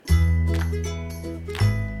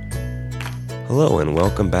Hello and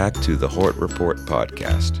welcome back to the Hort Report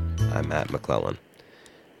podcast. I'm Matt McClellan.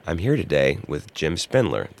 I'm here today with Jim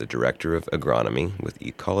Spindler, the Director of Agronomy with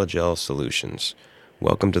Ecologel Solutions.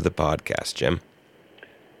 Welcome to the podcast, Jim.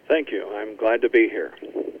 Thank you. I'm glad to be here.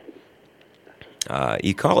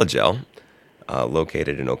 Ecologel,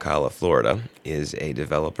 located in Ocala, Florida, is a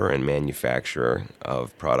developer and manufacturer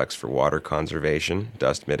of products for water conservation,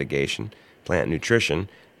 dust mitigation, plant nutrition,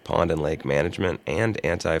 pond and lake management, and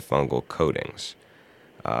antifungal coatings.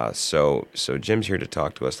 So Jim's here to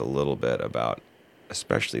talk to us a little bit about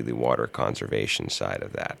especially the water conservation side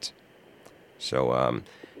of that. So,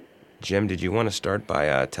 Jim, did you want to start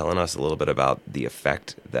by telling us a little bit about the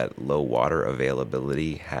effect that low water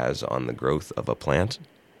availability has on the growth of a plant?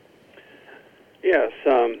 Yes.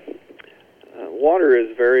 Water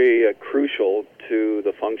is very crucial to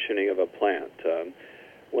the functioning of a plant.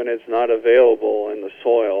 When it's not available in the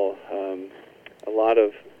soil, a lot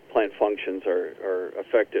of plant functions are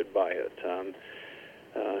affected by it.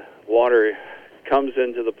 Water comes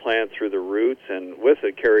into the plant through the roots, and with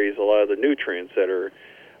it carries a lot of the nutrients that are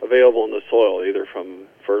available in the soil, either from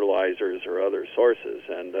fertilizers or other sources.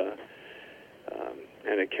 And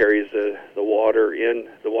it carries the water in.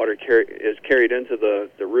 The water is carried into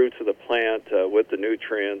the roots of the plant with the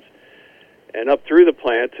nutrients, and up through the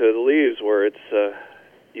plant to the leaves, where it's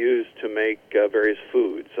used to make various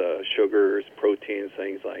foods, sugars, proteins,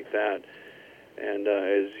 things like that, and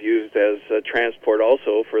is used as transport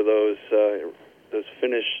also for those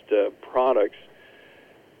finished products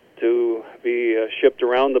to be shipped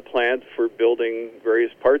around the plant for building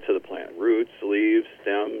various parts of the plant, roots, leaves,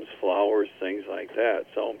 stems, flowers, things like that.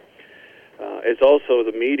 So it's also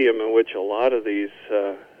the medium in which a lot of these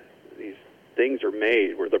things are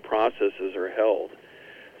made, where the processes are held.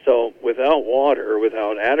 So without water,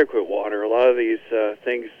 without adequate water, a lot of these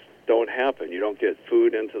things don't happen. You don't get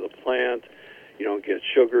food into the plant. You don't get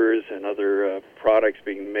sugars and other products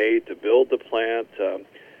being made to build the plant.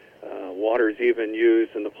 Water is even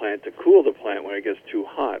used in the plant to cool the plant when it gets too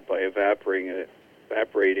hot by evaporating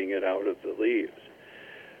it out of the leaves.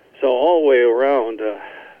 So all the way around,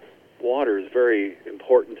 water is very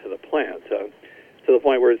important to the plant, to the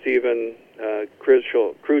point where it's even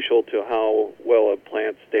crucial to how well a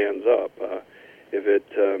plant stands up. If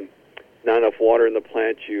it not enough water in the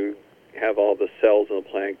plant, you have all the cells in the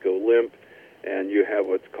plant go limp, and you have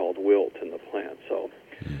what's called wilt in the plant. So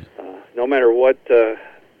no matter what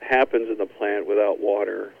happens in the plant without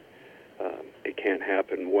water, it can't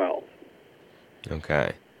happen well.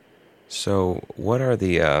 Okay. So what are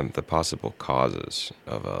the possible causes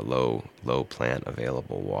of a low plant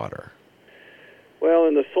available water? Well,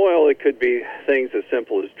 in the soil, it could be things as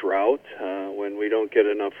simple as drought. When we don't get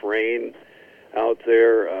enough rain out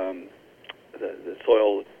there, the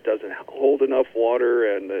soil doesn't hold enough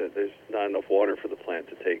water, and there's not enough water for the plant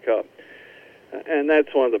to take up. And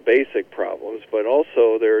that's one of the basic problems. But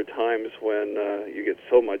also there are times when you get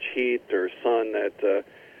so much heat or sun that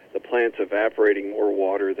the plant's evaporating more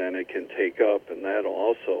water than it can take up, and that'll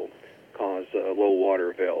also cause low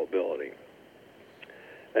water availability.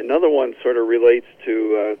 Another one sort of relates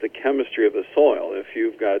to the chemistry of the soil. If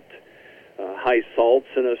you've got high salts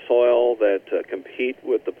in a soil that compete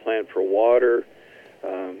with the plant for water,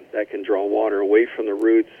 that can draw water away from the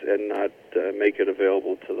roots and not make it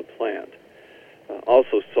available to the plant.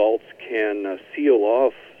 Also, salts can seal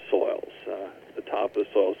off soils, the top of the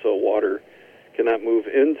soil, so water cannot move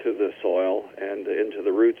into the soil and into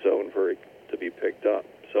the root zone for it to be picked up.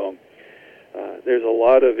 So there's a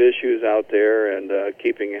lot of issues out there, and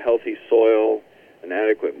keeping a healthy soil and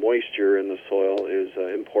adequate moisture in the soil is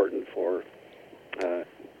important for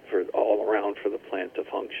all around for the plant to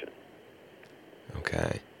function.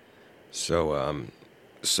 Okay.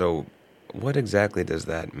 So what exactly does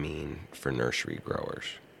that mean for nursery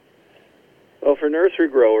growers? Well, for nursery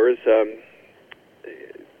growers,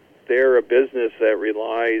 they're a business that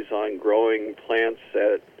relies on growing plants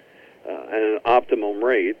at an optimum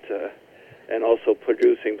rate, and also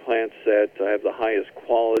producing plants that have the highest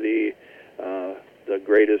quality, the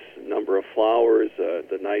greatest number of flowers,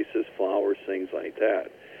 the nicest flowers, things like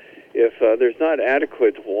that. If there's not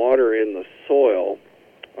adequate water in the soil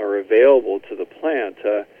or available to the plant,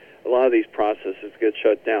 a lot of these processes get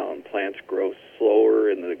shut down. Plants grow slower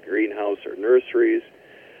in the greenhouse or nurseries.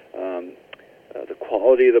 The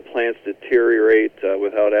quality of the plants deteriorate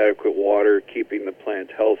without adequate water, keeping the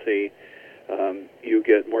plant healthy. You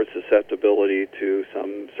get more susceptibility to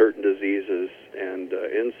some certain diseases and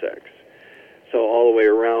insects. So all the way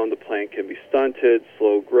around, the plant can be stunted,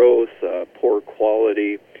 slow growth, poor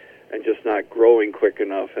quality, and just not growing quick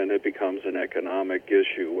enough, and it becomes an economic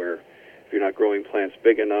issue where if you're not growing plants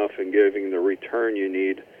big enough and giving the return you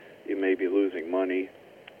need, you may be losing money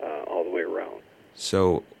all the way around.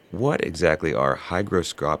 So, what exactly are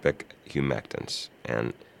hygroscopic humectants,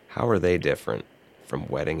 and how are they different from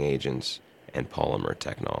wetting agents and polymer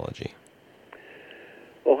technology?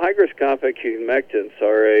 Well, hygroscopic humectants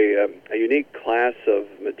are a unique class of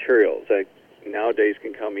materials that nowadays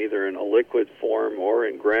can come either in a liquid form or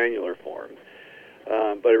in granular form.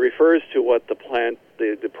 But it refers to what the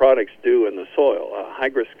products do in the soil. A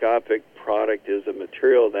hygroscopic product is a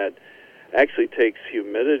material that actually takes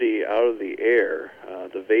humidity out of the air,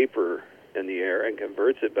 the vapor in the air, and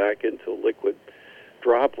converts it back into liquid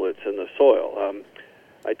droplets in the soil.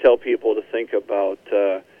 I tell people to think about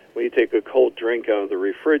when you take a cold drink out of the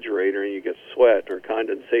refrigerator and you get sweat or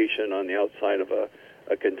condensation on the outside of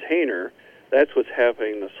a container. That's what's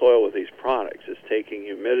happening in the soil with these products. It's taking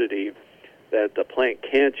humidity that the plant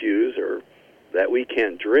can't use or that we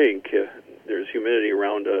can't drink. There's humidity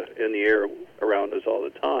around in the air around us all the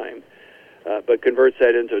time, but converts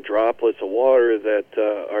that into droplets of water that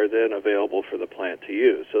are then available for the plant to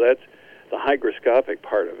use. So that's the hygroscopic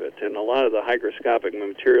part of it. And a lot of the hygroscopic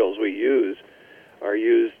materials we use are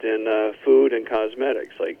used in food and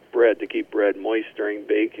cosmetics, like bread to keep bread moist during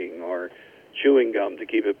baking, or chewing gum to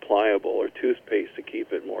keep it pliable, or toothpaste to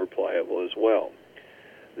keep it more pliable as well.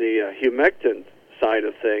 The humectant side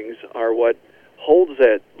of things are what holds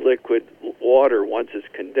that liquid water once it's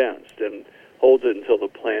condensed and holds it until the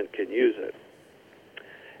plant can use it.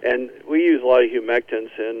 And we use a lot of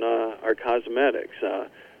humectants in our cosmetics.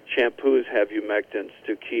 Shampoos have humectants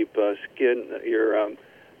to keep your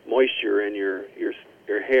moisture in your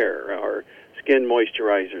hair, or skin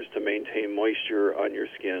moisturizers to maintain moisture on your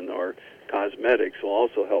skin, or cosmetics will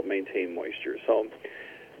also help maintain moisture. So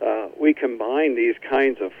we combine these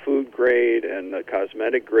kinds of food grade and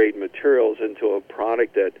cosmetic grade materials into a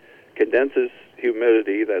product that condenses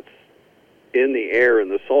humidity that's in the air in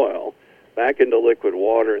the soil back into liquid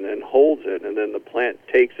water and then holds it, and then the plant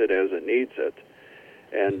takes it as it needs it.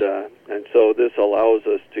 And so this allows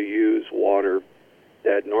us to use water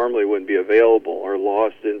that normally wouldn't be available or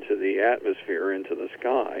lost into the atmosphere, into the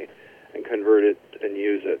sky, and convert it and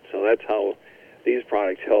use it. So that's how these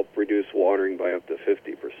products help reduce watering by up to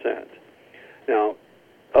 50%. Now,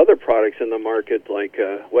 other products in the market, like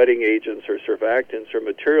wetting agents or surfactants, are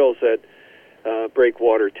materials that break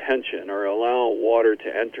water tension or allow water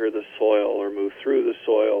to enter the soil or move through the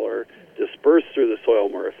soil or disperse through the soil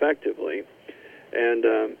more effectively.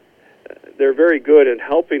 And they're very good in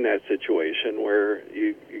helping that situation where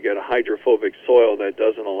you get a hydrophobic soil that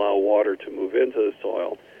doesn't allow water to move into the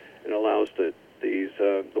soil and allows the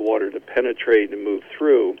water to penetrate and move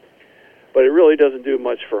through. But it really doesn't do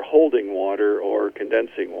much for holding water or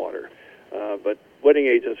condensing water. But wetting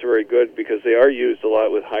agents are very good because they are used a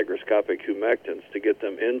lot with hygroscopic humectants to get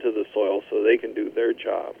them into the soil so they can do their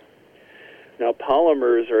job. Now,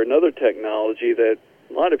 polymers are another technology that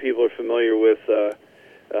a lot of people are familiar with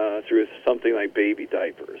through something like baby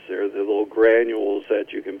diapers. They're the little granules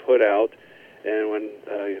that you can put out, and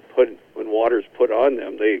when water's put on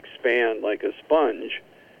them, they expand like a sponge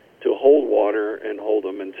to hold water and hold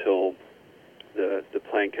them until the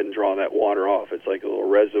plant can draw that water off. It's like a little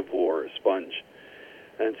reservoir, a sponge.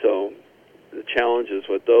 And so the challenges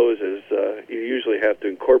with those is you usually have to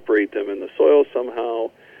incorporate them in the soil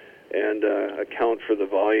somehow and account for the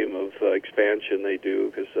volume of expansion they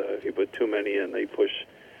do, because if you put too many in, they push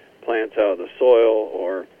plants out of the soil,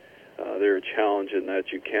 or they're a challenge in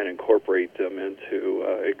that you can't incorporate them into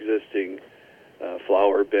existing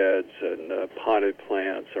flower beds and potted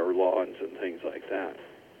plants or lawns and things like that.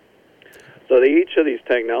 So each of these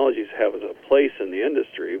technologies have a place in the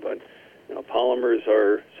industry, but polymers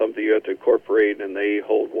are something you have to incorporate, and they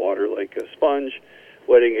hold water like a sponge.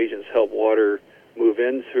 Wetting agents help water move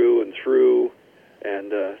in through and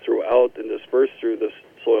throughout and disperse through the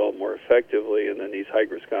soil more effectively, and then these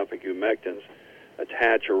hygroscopic humectants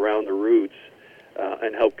attach around the roots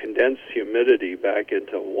and help condense humidity back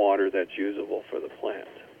into water that's usable for the plant.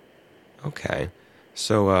 Okay.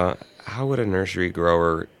 So how would a nursery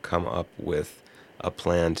grower come up with a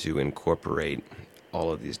plan to incorporate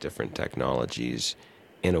all of these different technologies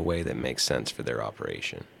in a way that makes sense for their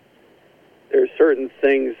operation? There are certain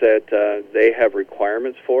things that they have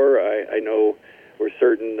requirements for. I know where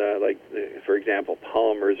certain, for example,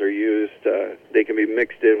 polymers are used. They can be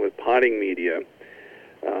mixed in with potting media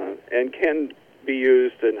and can be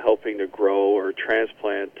used in helping to grow or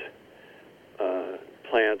transplant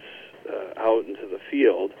plants out into the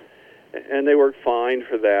field. And they work fine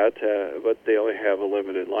for that, but they only have a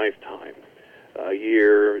limited lifetime, a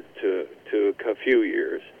year to a few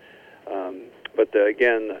years. But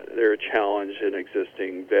again, they're a challenge in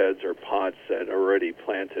existing beds or pots that are already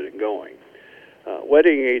planted and going.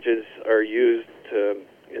 Wetting agents are used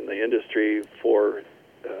in the industry for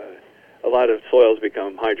a lot of soils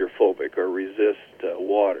become hydrophobic or resist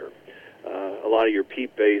water. A lot of your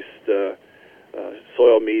peat-based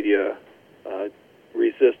soil media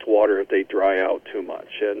resist water if they dry out too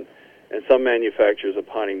much. And some manufacturers of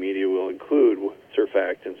potting media will include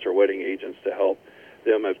surfactants or wetting agents to help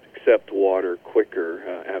them accept water quicker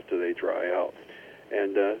after they dry out.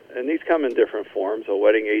 And these come in different forms. A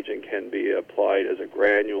wetting agent can be applied as a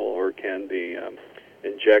granule or can be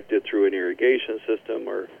injected through an irrigation system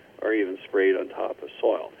or even sprayed on top of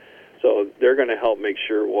soil. So they're going to help make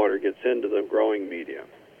sure water gets into the growing media.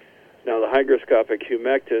 Now, the hygroscopic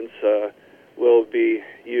humectants will be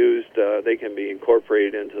used, they can be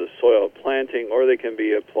incorporated into the soil planting, or they can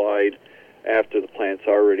be applied after the plant's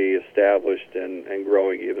already established and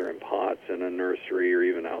growing, either in pots in a nursery or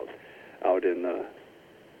even out in the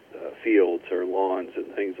fields or lawns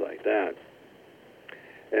and things like that.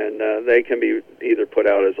 And they can be either put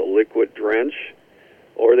out as a liquid drench,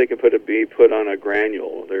 or they can be put on a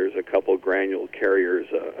granule. There's a couple granule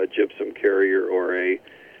carriers, a gypsum carrier or a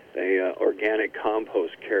organic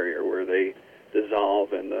compost carrier, where they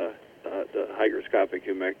dissolve and the hygroscopic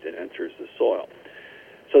humectant enters the soil.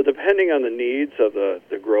 So depending on the needs of the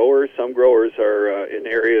growers, some growers are in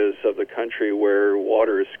areas of the country where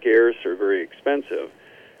water is scarce or very expensive,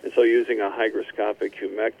 and so using a hygroscopic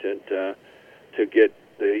humectant to get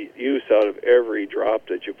the use out of every drop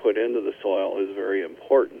that you put into the soil is very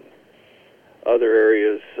important. Other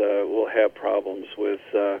areas will have problems with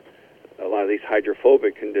a lot of these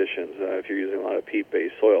hydrophobic conditions if you're using a lot of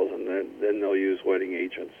peat-based soils, and then they'll use wetting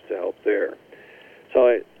agents to help there.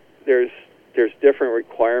 So there's different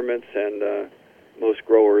requirements, and most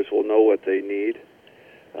growers will know what they need.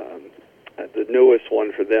 The newest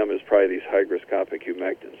one for them is probably these hygroscopic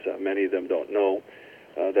humectants. Many of them don't know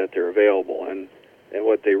that they're available, and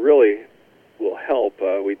what they really will help,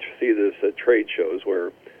 we see this at trade shows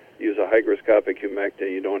where you use a hygroscopic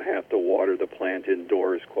humectant, you don't have to water the plant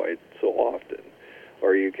indoors quite so often.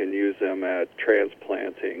 Or you can use them at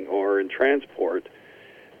transplanting or in transport,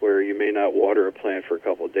 where you may not water a plant for a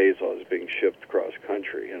couple of days while it's being shipped cross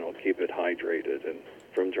country, and it'll keep it hydrated and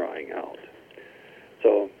from drying out.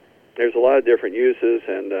 So there's a lot of different uses,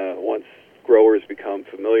 and once growers become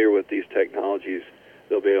familiar with these technologies,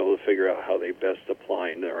 they'll be able to figure out how they best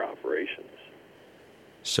apply in their operations.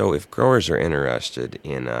 So if growers are interested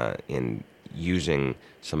in using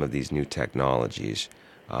some of these new technologies,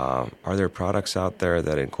 are there products out there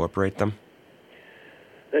that incorporate them?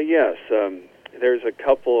 Yes. There's a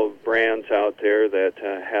couple of brands out there that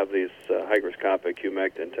have these hygroscopic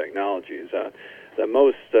humectant technologies. The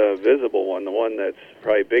most visible one, the one that's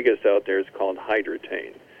probably biggest out there, is called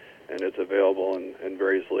Hydrotane, and it's available in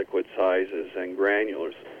various liquid sizes and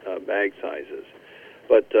granular bag sizes.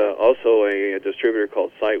 But also a distributor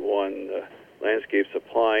called Site One Landscape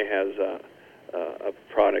Supply has a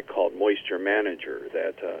product called Moisture Manager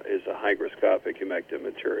that is a hygroscopic humectant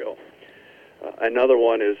material. Another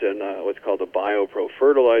one is in what's called a BioPro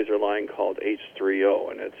fertilizer line called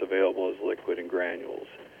H3O, and it's available as liquid and granules.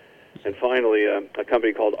 And finally, a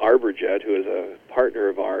company called ArborJet, who is a partner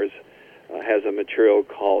of ours, has a material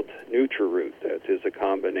called NutriRoot that is a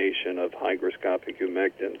combination of hygroscopic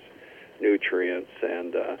humectants, nutrients,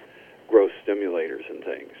 and growth stimulators and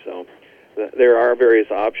things. So there are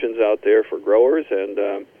various options out there for growers, and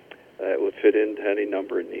it would fit into any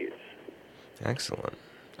number of needs. Excellent.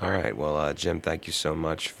 All right. Well, Jim, thank you so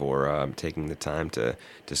much for taking the time to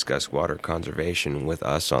discuss water conservation with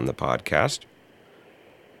us on the podcast.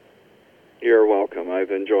 You're welcome. I've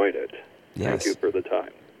enjoyed it. Yes. Thank you for the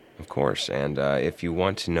time. Of course. And if you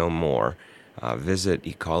want to know more, visit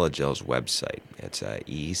Ecologel's website. It's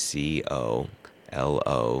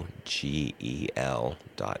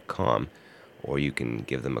ecologel.com, or you can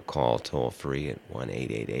give them a call toll-free at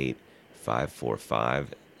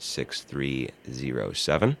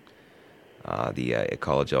 1-888-545-6307. The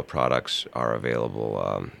Ecologel products are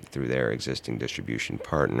available through their existing distribution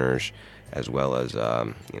partners, as well as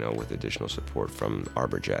with additional support from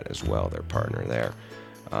ArborJet as well, their partner there.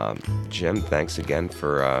 Jim, thanks again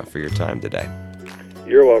for your time today.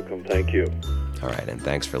 You're welcome. Thank you. All right, and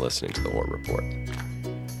thanks for listening to the Hort Report.